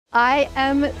I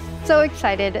am so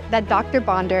excited that Dr.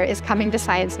 Bondar is coming to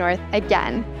Science North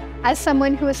again. As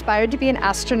someone who aspired to be an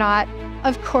astronaut,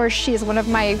 of course, she's one of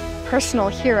my personal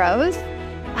heroes,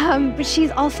 but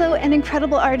she's also an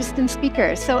incredible artist and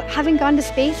speaker. So having gone to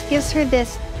space gives her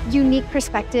this unique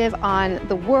perspective on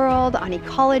the world, on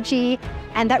ecology,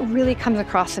 and that really comes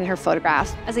across in her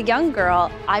photographs. As a young girl,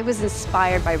 I was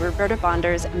inspired by Roberta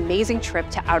Bondar's amazing trip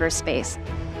to outer space.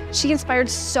 She inspired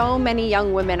so many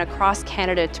young women across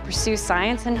Canada to pursue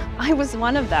science, and I was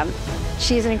one of them.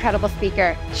 She's an incredible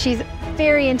speaker. She's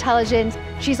very intelligent.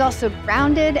 She's also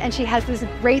grounded, and she has this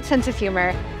great sense of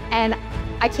humor, and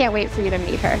I can't wait for you to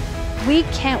meet her. We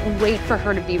can't wait for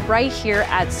her to be right here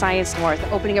at Science North,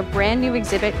 opening a brand new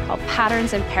exhibit called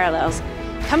Patterns and Parallels.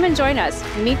 Come and join us,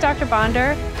 meet Dr.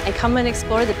 Bondar, and come and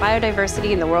explore the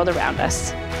biodiversity in the world around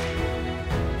us.